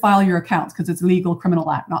 You're going to file your accounts because it's a legal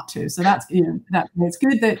criminal act not to. So that's, it's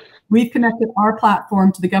good that we've connected our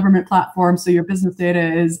platform to the government platform, so your business data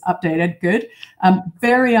is updated. Good.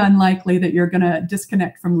 Very unlikely that you're going to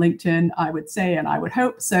disconnect from LinkedIn, I would say, and I would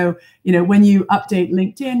hope. So, when you update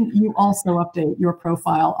LinkedIn, you also update your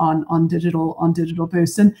profile on Digital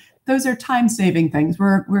Boost, and those are time-saving things.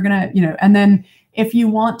 We're gonna, and then if you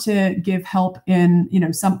want to give help in,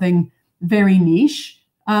 something very niche,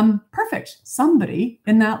 perfect. Somebody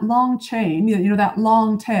in that long chain, that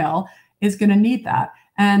long tail is going to need that.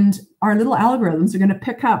 And our little algorithms are going to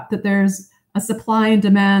pick up that there's a supply and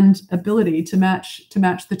demand ability to match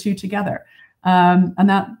the two together. And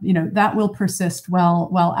that, that will persist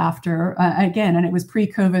well after, again, and it was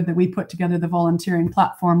pre-COVID that we put together the volunteering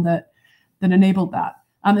platform that enabled that.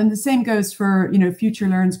 And the same goes for,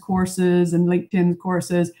 FutureLearn's courses and LinkedIn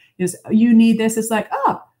courses. Is you need this? It's like,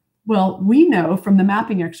 well, we know from the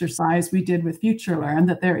mapping exercise we did with FutureLearn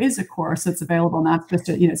that there is a course that's available, and that's just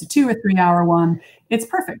it's a 2 or 3 hour one. It's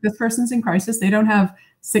perfect. This person's in crisis. They don't have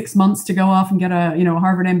 6 months to go off and get a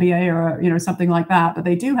Harvard MBA or something like that, but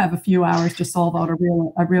they do have a few hours to solve out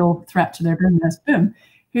a real threat to their business. Boom,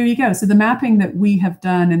 here you go. So the mapping that we have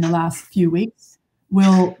done in the last few weeks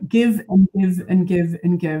will give and give and give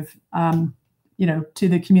and give, to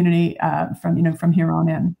the community from here on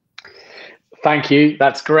in. Thank you.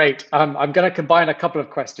 That's great. I'm going to combine a couple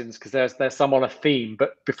of questions because there's some on a theme.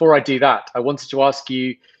 But before I do that, I wanted to ask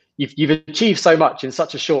you, you've achieved so much in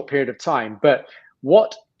such a short period of time, but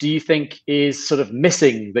what do you think is sort of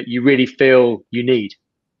missing that you really feel you need?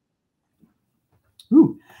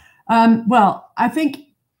 Well, I think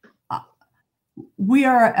we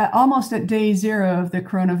are almost at day 0 of the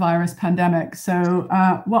coronavirus pandemic. So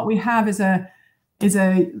what we have is a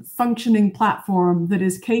functioning platform that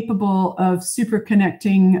is capable of super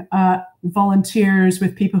connecting volunteers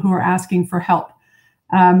with people who are asking for help.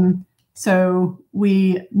 So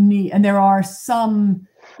we need, and there are some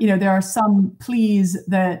pleas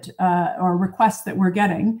that or requests that we're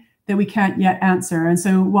getting that we can't yet answer. And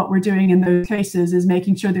so what we're doing in those cases is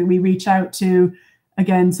making sure that we reach out to,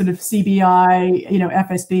 again, sort of CBI,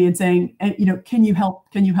 FSB, and saying, can you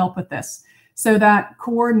help with this? So that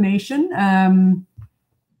coordination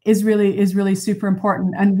is really super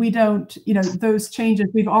important. And we don't, those changes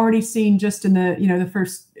we've already seen just in the, the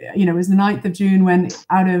first, it was the 9th of June when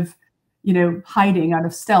out of, hiding, out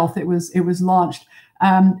of stealth, it was launched.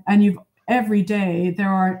 And every day there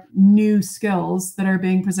are new skills that are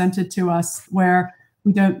being presented to us where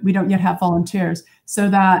we don't yet have volunteers. So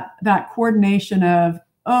that coordination of,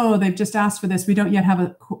 they've just asked for this, we don't yet have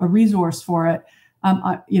a resource for it.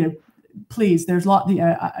 Please, there's a lot,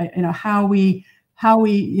 how we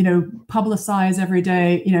publicize every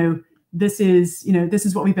day, this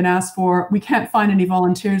is what we've been asked for. We can't find any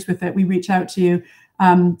volunteers with it. We reach out to you.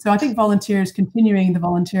 So I think continuing the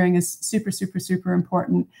volunteering is super, super, super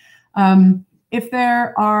important. If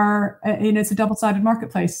there are, it's a double-sided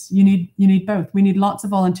marketplace. You need both. We need lots of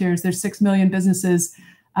volunteers. There's 6 million businesses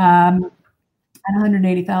and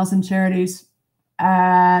 180,000 charities,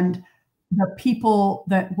 and the people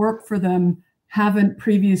that work for them haven't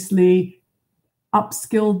previously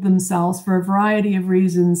upskilled themselves for a variety of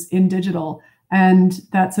reasons in digital, and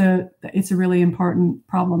it's a really important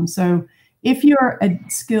problem. So if you're a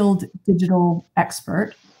skilled digital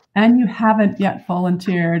expert and you haven't yet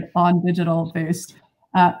volunteered on Digital Boost,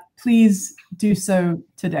 please do so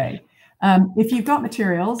today. If you've got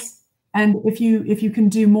materials, and if you can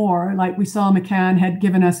do more, like we saw McCann had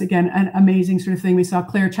given us, again, an amazing sort of thing. We saw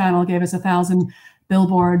Clear Channel gave us 1,000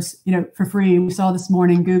 billboards, for free. We saw this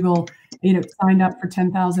morning Google, signed up for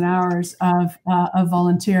 10,000 hours of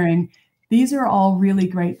volunteering. These are all really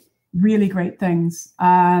great things,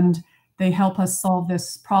 and they help us solve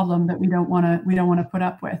this problem that we don't want to put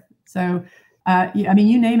up with. So,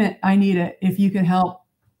 you name it, I need it. If you can help,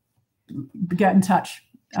 get in touch.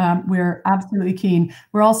 We're absolutely keen.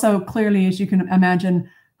 We're also clearly, as you can imagine,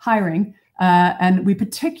 hiring, and we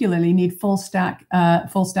particularly need full stack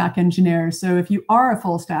engineers. So if you are a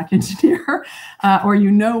full stack engineer or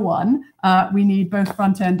one, we need both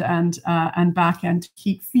front end and back end to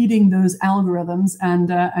keep feeding those algorithms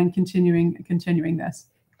and continuing this.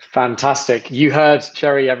 Fantastic. You heard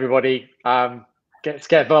Sherry, everybody. Let's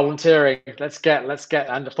get volunteering. Let's get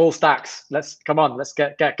and the full stacks. Let's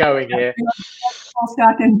get going here. Full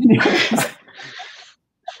stack engineers.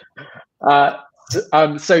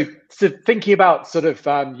 So thinking about sort of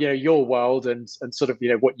your world and sort of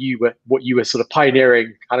what you were sort of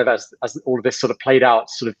pioneering kind of as all of this sort of played out,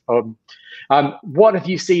 sort of what have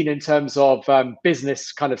you seen in terms of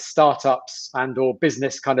business kind of startups and or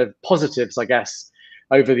business kind of positives, I guess,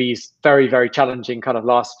 over these very, very challenging kind of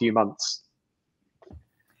last few months?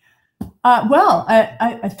 Well,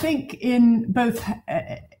 I think in both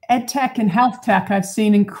EdTech and health tech, I've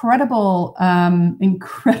seen incredible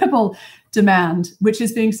demand, which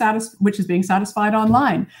is being satisfied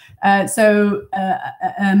online. And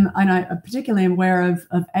I particularly am aware of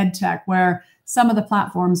EdTech, where some of the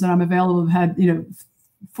platforms that I'm available have had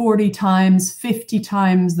 40 times, 50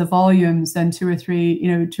 times the volumes than 2 or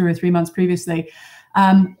 3 months previously,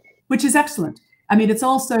 which is excellent. I mean, it's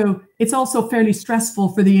also fairly stressful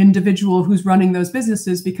for the individual who's running those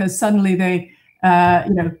businesses, because suddenly they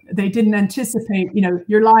didn't anticipate,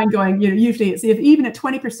 your line going, usually it's even at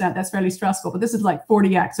 20%, that's fairly stressful, but this is like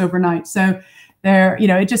 40x overnight. So they're,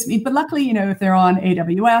 but luckily, if they're on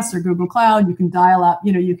AWS or Google Cloud, you can dial up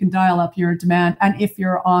your demand, and if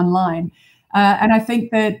you're online. And I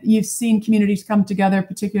think that you've seen communities come together,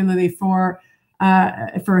 particularly for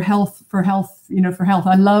health.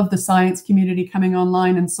 I love the science community coming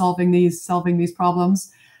online and solving these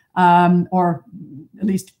problems, or at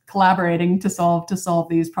least collaborating to solve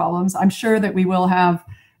these problems. I'm sure that we will have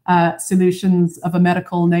solutions of a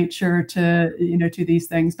medical nature to these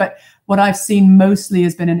things, but what I've seen mostly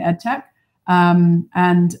has been in EdTech, and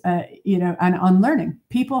on learning.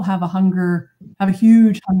 People have a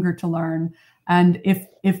huge hunger to learn. And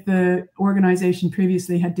if the organization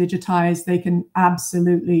previously had digitized, they can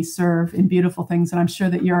absolutely serve in beautiful things. And I'm sure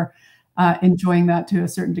that you're enjoying that to a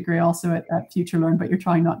certain degree also at FutureLearn, but you're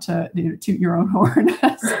trying not to toot your own horn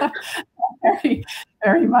very,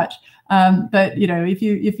 very much. But if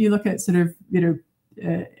you look at sort of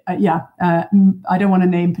I don't want to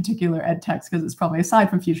name particular ed techs, because it's probably, aside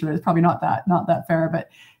from FutureLearn, it's probably not that fair. But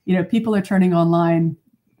people are turning online.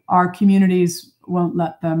 Our communities won't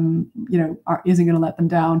let them, isn't going to let them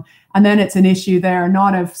down. And then it's an issue there,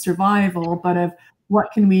 not of survival, but of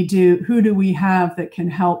what can we do? Who do we have that can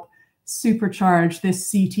help supercharge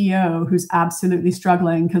this CTO who's absolutely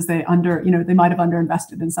struggling because they might have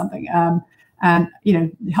underinvested in something, and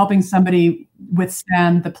helping somebody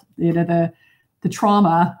withstand the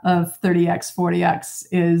trauma of 30x, 40x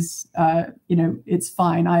is, it's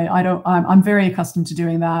fine. I'm very accustomed to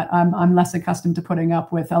doing that. I'm less accustomed to putting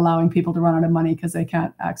up with allowing people to run out of money because they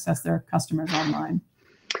can't access their customers online.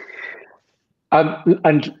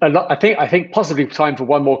 And I think possibly time for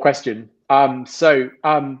one more question.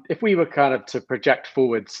 If we were kind of to project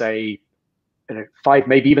forward, say, 5,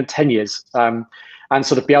 maybe even 10 years, and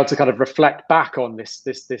sort of be able to kind of reflect back on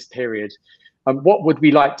this period, what would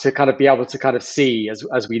we like to kind of be able to kind of see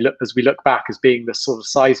as we look back as being the sort of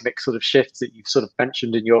seismic sort of shifts that you've sort of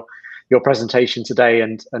mentioned in your presentation today,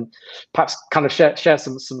 and perhaps kind of share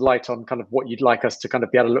some light on kind of what you'd like us to kind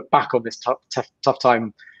of be able to look back on this tough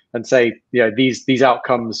time and say, these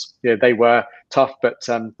outcomes, they were tough, but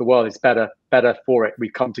the world is better for it. We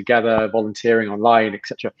come together, volunteering online,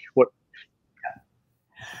 etc.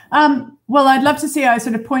 Well, I'd love to see, I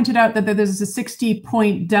sort of pointed out that there's a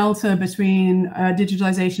 60-point delta between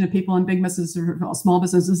digitalization of people and big businesses or small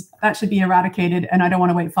businesses. That should be eradicated, and I don't want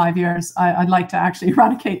to wait 5 years. I'd like to actually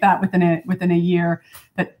eradicate that within a year.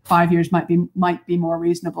 But 5 years might be more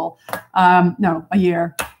reasonable. No, a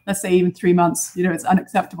year. Let's say even 3 months. It's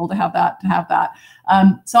unacceptable to have that.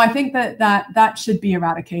 So I think that should be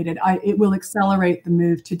eradicated. It will accelerate the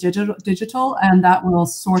move to digital, and that will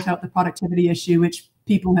sort out the productivity issue, which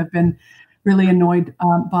people have been really annoyed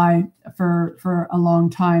by for a long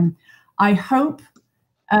time. I hope,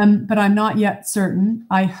 but I'm not yet certain,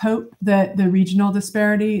 I hope that the regional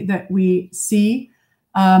disparity that we see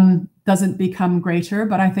doesn't become greater,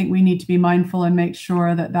 but I think we need to be mindful and make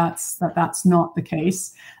sure that that's not the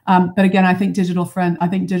case. But again, I think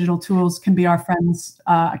digital tools can be our friends.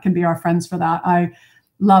 For that. I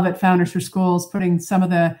love at Founders for Schools putting some of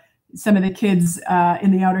the kids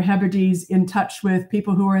in the Outer Hebrides in touch with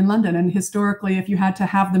people who are in London. And historically, if you had to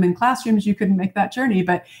have them in classrooms, you couldn't make that journey,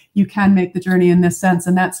 but you can make the journey in this sense.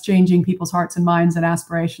 And that's changing people's hearts and minds and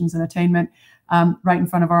aspirations and attainment right in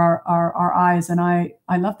front of our eyes. And I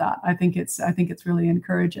love that. I think it's really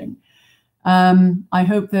encouraging. I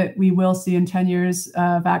hope that we will see in 10 years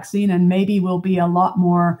a vaccine, and maybe we'll be a lot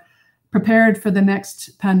more prepared for the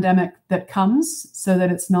next pandemic that comes, so that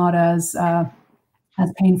it's not as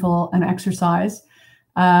painful an exercise.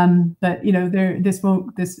 But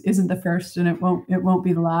this isn't the first, and it won't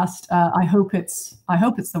be the last. I hope it's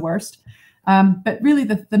the worst. But really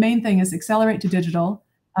the main thing is accelerate to digital,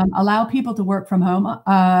 allow people to work from home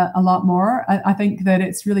a lot more. I think that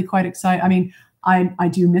it's really quite exciting. I mean, I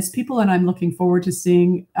do miss people, and I'm looking forward to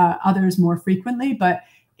seeing others more frequently, but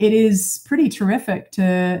it is pretty terrific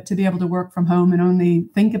to be able to work from home and only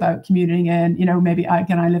think about commuting in, maybe,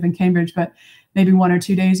 again, I live in Cambridge, but maybe 1 or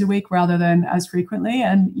 2 days a week rather than as frequently,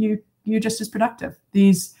 and you're just as productive.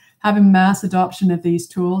 Having mass adoption of these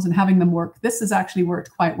tools and having them work, this has actually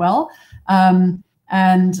worked quite well.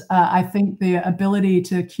 I think the ability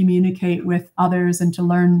to communicate with others and to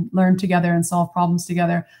learn together and solve problems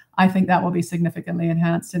together, I think that will be significantly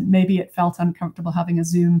enhanced. And maybe it felt uncomfortable having a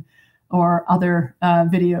Zoom or other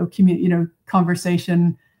video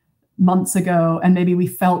conversation months ago, and maybe we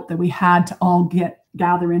felt that we had to all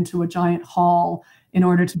gather into a giant hall in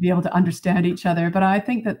order to be able to understand each other. But I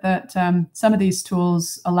think that some of these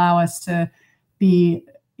tools allow us to be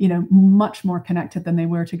much more connected than they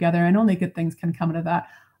were together, and only good things can come out of that.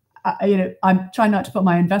 I'm trying not to put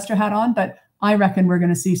my investor hat on, but I reckon we're going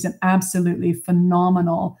to see some absolutely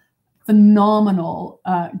phenomenal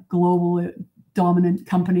global dominant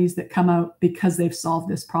companies that come out because they've solved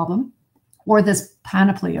this problem, or this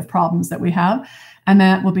panoply of problems that we have. And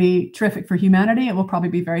that will be terrific for humanity. It will probably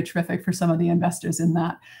be very terrific for some of the investors in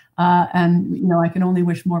that. I can only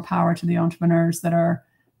wish more power to the entrepreneurs that are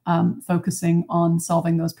focusing on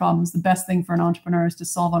solving those problems. The best thing for an entrepreneur is to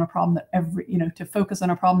solve on a problem that to focus on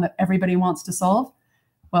a problem that everybody wants to solve.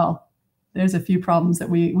 Well, there's a few problems that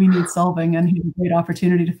we need solving, and here's a great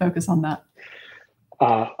opportunity to focus on that.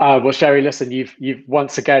 Well, Sherry, listen, you've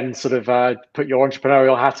once again sort of put your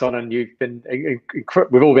entrepreneurial hat on, and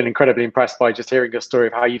we've all been incredibly impressed by just hearing your story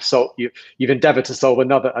of how you've endeavoured to solve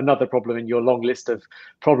another problem in your long list of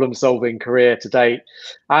problem-solving career to date.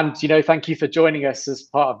 And thank you for joining us as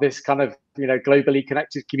part of this kind of globally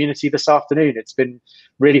connected community this afternoon. It's been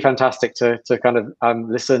really fantastic to kind of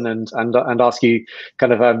listen and ask you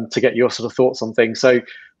kind of to get your sort of thoughts on things. So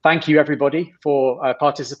thank you, everybody, for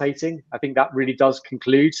participating. I think that really does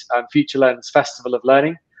conclude FutureLearn's Festival of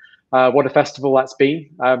Learning. What a festival that's been.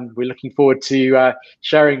 We're looking forward to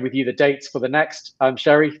sharing with you the dates for the next.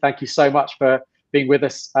 Sherry, thank you so much for being with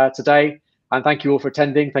us today. And thank you all for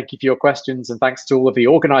attending. Thank you for your questions. And thanks to all of the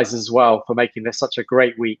organisers as well for making this such a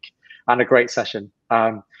great week and a great session.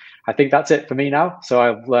 I think that's it for me now. So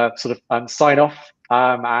I'll sort of sign off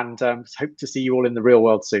and hope to see you all in the real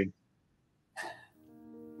world soon.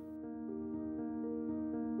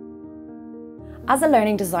 As a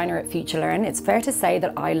learning designer at FutureLearn, it's fair to say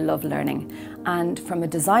that I love learning. And from a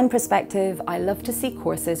design perspective, I love to see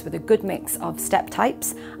courses with a good mix of step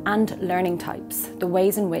types and learning types, the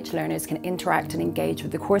ways in which learners can interact and engage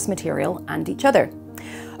with the course material and each other.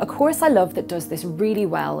 A course I love that does this really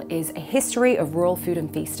well is A History of Rural Food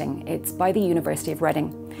and Feasting. It's by the University of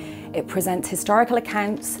Reading. It presents historical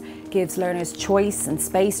accounts, gives learners choice and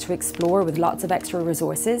space to explore with lots of extra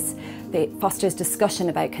resources. It fosters discussion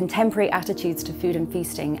about contemporary attitudes to food and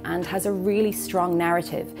feasting and has a really strong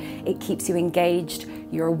narrative. It keeps you engaged,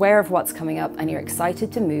 you're aware of what's coming up, and you're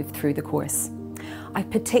excited to move through the course. I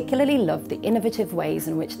particularly love the innovative ways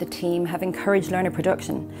in which the team have encouraged learner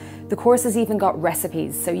production. The course has even got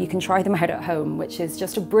recipes, so you can try them out at home, which is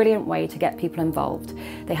just a brilliant way to get people involved.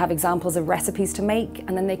 They have examples of recipes to make,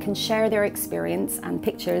 and then they can share their experience and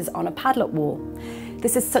pictures on a Padlet wall.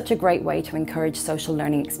 This is such a great way to encourage social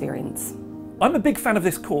learning experience. I'm a big fan of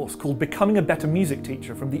this course called Becoming a Better Music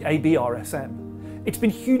Teacher from the ABRSM. It's been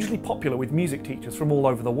hugely popular with music teachers from all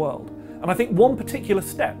over the world, and I think one particular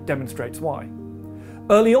step demonstrates why.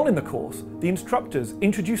 Early on in the course, the instructors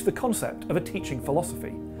introduced the concept of a teaching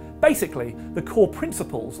philosophy, basically the core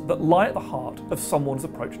principles that lie at the heart of someone's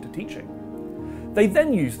approach to teaching. They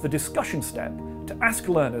then used the discussion step to ask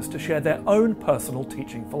learners to share their own personal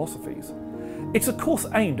teaching philosophies. It's a course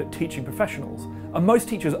aimed at teaching professionals, and most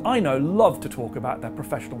teachers I know love to talk about their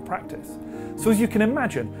professional practice. So as you can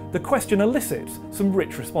imagine, the question elicits some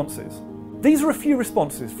rich responses. These are a few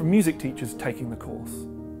responses from music teachers taking the course.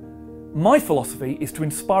 My philosophy is to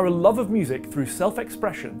inspire a love of music through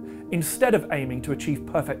self-expression instead of aiming to achieve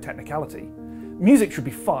perfect technicality. Music should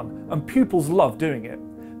be fun, and pupils love doing it.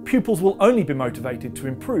 Pupils will only be motivated to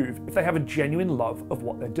improve if they have a genuine love of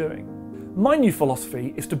what they're doing. My new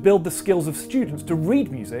philosophy is to build the skills of students to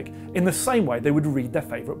read music in the same way they would read their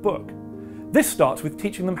favourite book. This starts with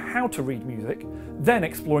teaching them how to read music, then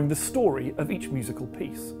exploring the story of each musical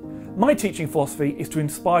piece. My teaching philosophy is to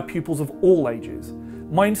inspire pupils of all ages.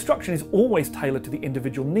 My instruction is always tailored to the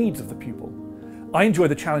individual needs of the pupil. I enjoy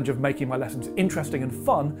the challenge of making my lessons interesting and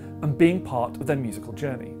fun and being part of their musical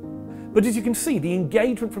journey. But as you can see, the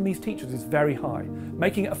engagement from these teachers is very high,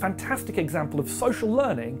 making it a fantastic example of social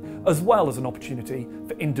learning as well as an opportunity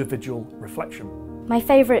for individual reflection. My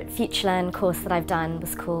favourite FutureLearn course that I've done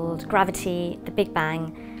was called Gravity, the Big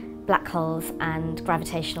Bang, Black Holes and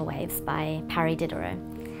Gravitational Waves by Parry Diderot.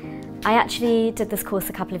 I actually did this course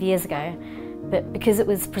a couple of years ago, but because it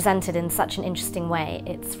was presented in such an interesting way,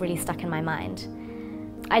 it's really stuck in my mind.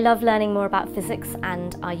 I love learning more about physics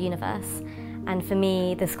and our universe, and for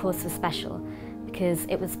me this course was special because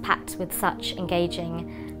it was packed with such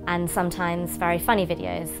engaging and sometimes very funny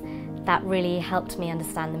videos that really helped me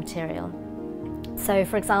understand the material. So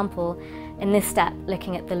for example, in this step,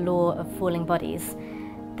 looking at the law of falling bodies,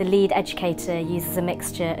 the lead educator uses a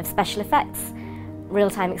mixture of special effects,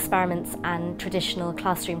 real-time experiments and traditional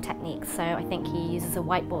classroom techniques, so I think he uses a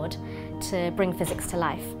whiteboard to bring physics to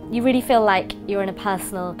life. You really feel like you're in a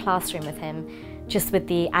personal classroom with him, just with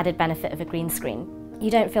the added benefit of a green screen.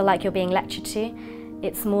 You don't feel like you're being lectured to,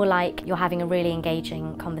 it's more like you're having a really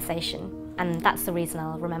engaging conversation, and that's the reason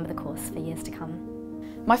I'll remember the course for years to come.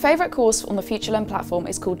 My favourite course on the FutureLearn platform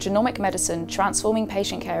is called Genomic Medicine, Transforming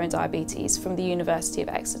Patient Care in Diabetes from the University of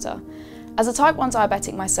Exeter. As a type 1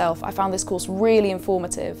 diabetic myself, I found this course really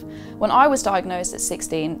informative. When I was diagnosed at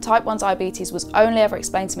 16, type 1 diabetes was only ever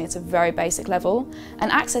explained to me at a very basic level,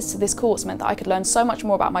 and access to this course meant that I could learn so much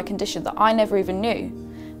more about my condition that I never even knew.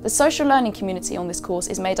 The social learning community on this course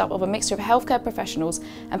is made up of a mixture of healthcare professionals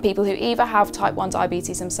and people who either have type 1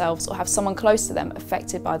 diabetes themselves or have someone close to them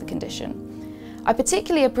affected by the condition. I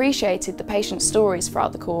particularly appreciated the patient stories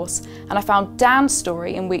throughout the course, and I found Dan's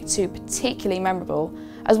story in week 2 particularly memorable,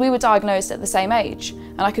 as we were diagnosed at the same age,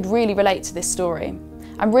 and I could really relate to this story.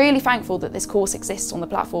 I'm really thankful that this course exists on the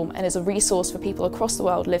platform and is a resource for people across the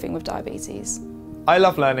world living with diabetes. I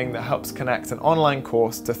love learning that helps connect an online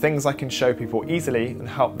course to things I can show people easily and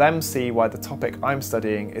help them see why the topic I'm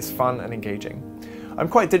studying is fun and engaging. I'm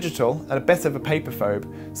quite digital and a bit of a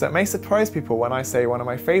paperphobe, so it may surprise people when I say one of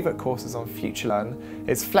my favourite courses on FutureLearn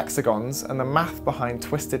is Flexagons and the Math Behind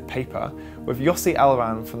Twisted Paper with Yossi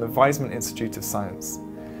Elran from the Weizmann Institute of Science.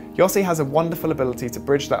 Yossi has a wonderful ability to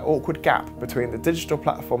bridge that awkward gap between the digital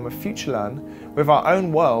platform of FutureLearn with our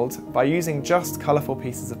own world by using just colourful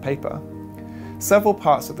pieces of paper. Several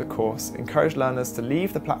parts of the course encourage learners to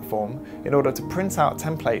leave the platform in order to print out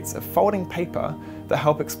templates of folding paper that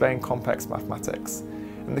help explain complex mathematics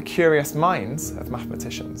and the curious minds of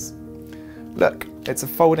mathematicians. Look, it's a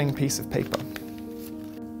folding piece of paper.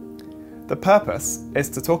 The purpose is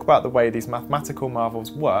to talk about the way these mathematical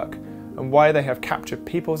marvels work and why they have captured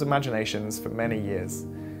people's imaginations for many years.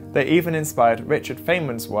 They even inspired Richard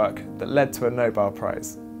Feynman's work that led to a Nobel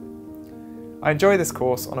Prize. I enjoy this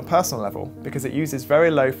course on a personal level because it uses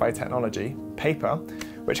very lo-fi technology, paper,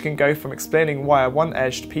 which can go from explaining why a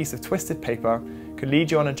one-edged piece of twisted paper could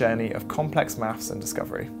lead you on a journey of complex maths and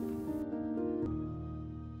discovery.